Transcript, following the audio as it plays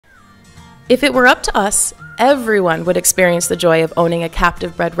If it were up to us, everyone would experience the joy of owning a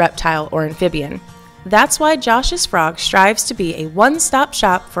captive-bred reptile or amphibian. That's why Josh's Frog strives to be a one-stop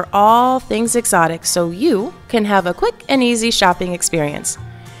shop for all things exotic so you can have a quick and easy shopping experience.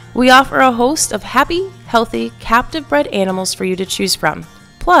 We offer a host of happy, healthy, captive-bred animals for you to choose from,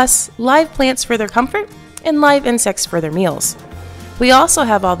 plus live plants for their comfort and live insects for their meals. We also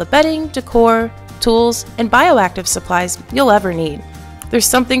have all the bedding, decor, tools, and bioactive supplies you'll ever need. There's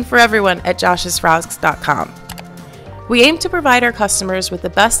something for everyone at joshsfrogs.com. We aim to provide our customers with the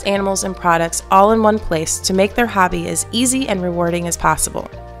best animals and products all in one place to make their hobby as easy and rewarding as possible.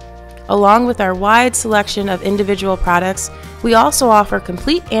 Along with our wide selection of individual products, we also offer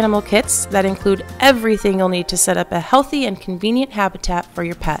complete animal kits that include everything you'll need to set up a healthy and convenient habitat for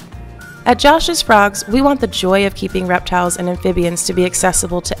your pet. At Josh's Frogs, we want the joy of keeping reptiles and amphibians to be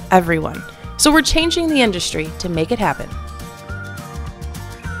accessible to everyone, so we're changing the industry to make it happen.